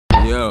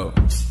Yo,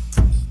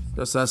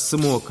 just a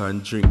smoke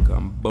and drink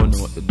and burn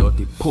out the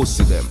dirty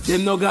pussy them.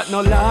 Them no got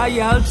no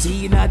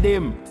loyalty in a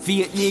them.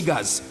 Fake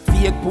niggas,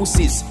 fake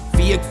pussies,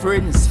 fake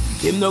friends.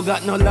 Them no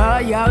got no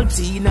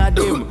loyalty in a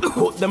them.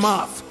 Cut them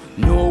off.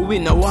 No, we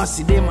no want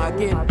see them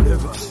again.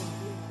 Never.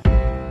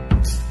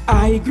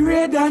 I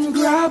grade and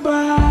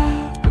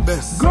grabber. The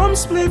best. Gum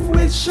spliff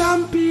with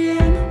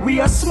champagne. We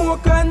a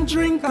smoke and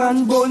drink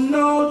and burn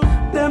out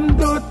them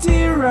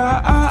dirty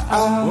rats.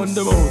 On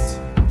them out.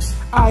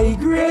 I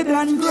grade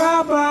and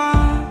grabber.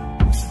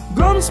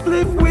 Gum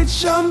spliff with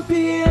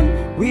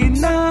champagne. We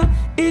nah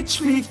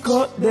itch, we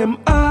cut them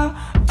we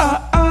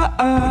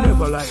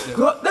never like them.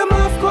 Cut them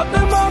off, cut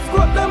them off,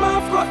 cut them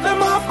off, cut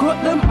them off,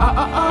 cut them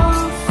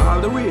off.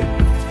 All the way.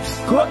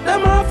 Cut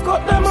them off,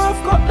 cut them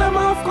off, cut them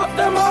off, cut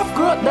them off,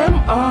 cut them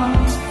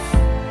off.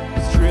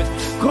 Straight.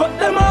 Cut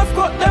them off,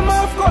 cut them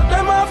off, cut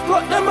them off,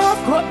 cut them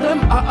off, cut them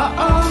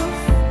off.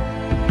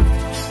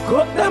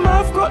 Cut them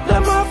off, cut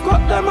them off,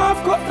 cut them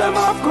off, cut them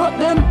off, cut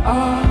them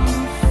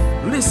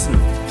off. Listen,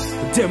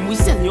 them we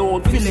sell you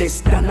out for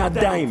less than a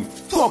dime.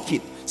 Fuck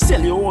it,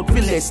 sell you out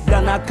for less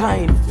than a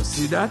kind. You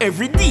see that?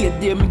 Every day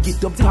them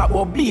get up top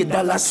or be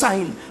 $1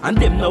 sign. And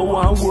them no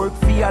want work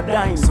for a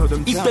dime. So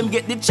if them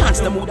get the chance,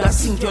 them woulda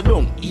sink you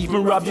down,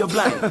 even rob you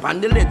blind.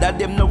 And the leather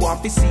them no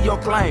want to see you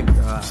climb.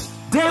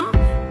 Them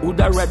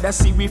woulda rather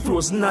see we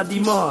frozen at the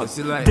mall.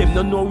 Them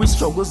no know we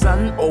struggles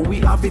and how we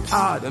have it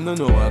hard. Them no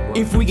know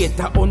if we get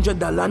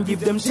 $100 and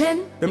give them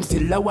 10, them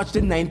still a watch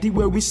the 90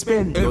 where we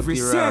spend every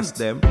cent.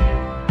 Them.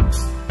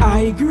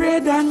 I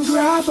grade and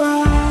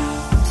grabber.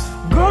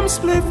 Gum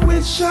spliff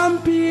with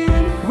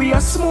champagne. We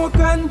a smoke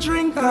and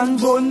drink and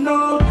burn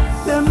out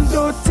them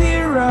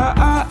dirty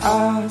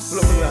rats.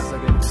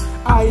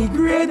 I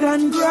grade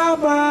and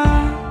grabber.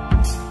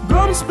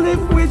 Gum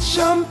spliff with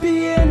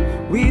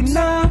champagne. We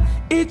nah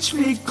itch,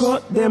 we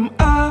cut them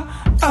off.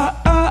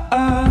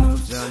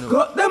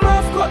 Cut them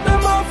off, cut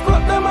them off,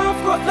 cut them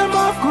off, cut them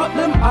off, cut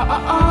them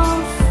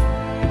off.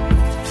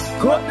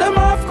 Cut them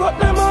off, cut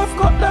them off,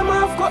 cut them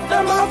off, cut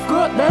them off,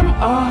 cut them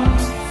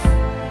off.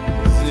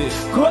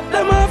 Cut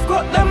them off,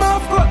 cut them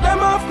off, cut them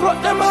off,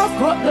 cut them off,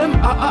 cut them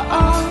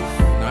off.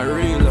 Not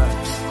real life.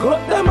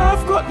 Cut them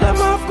off, cut them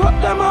off,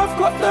 cut them off,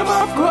 cut them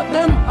off, cut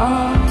them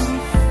off.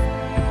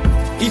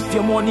 If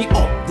your money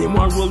up, them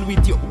want roll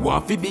with you.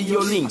 Want to be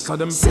your link, so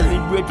them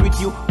celebrate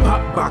with you.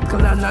 Pop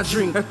buckle and a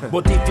drink.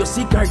 But if you're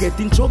sick or get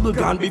in trouble,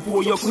 gone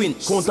before you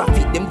quench.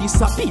 Counterfeit them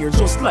disappear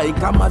just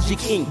like a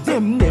magic ink.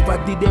 Them never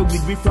did they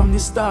with me from the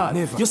start.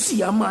 Never. You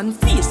see a man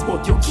face,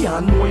 but you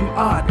can't know him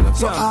hard.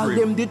 So all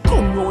them they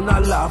come round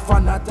and laugh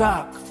and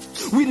attack.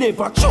 We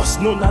never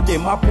trust none of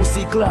them a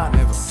pussy clad.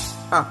 Never.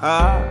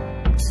 Haha.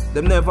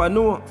 Them never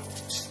know.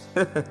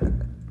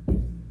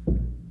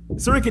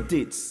 It's Rickey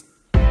Teetz.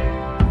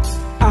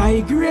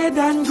 I grade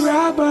and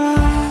grabber.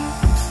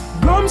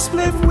 Gum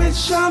spliff with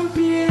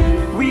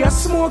champagne. We a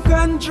smoke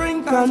and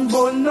drink and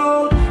burn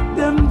out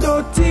them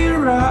dirty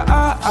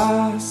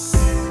rats.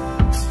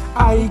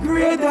 I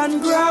grade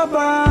and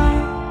grabber.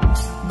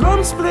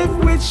 Gum spliff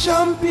with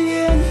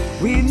champagne.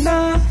 We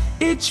nah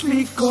itch,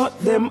 we cut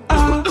them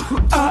off.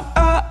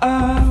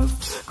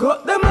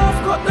 Cut them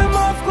off, cut them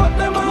off, cut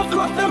them off,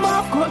 cut them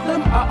off, cut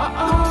them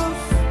off.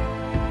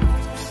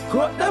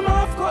 Cut them off.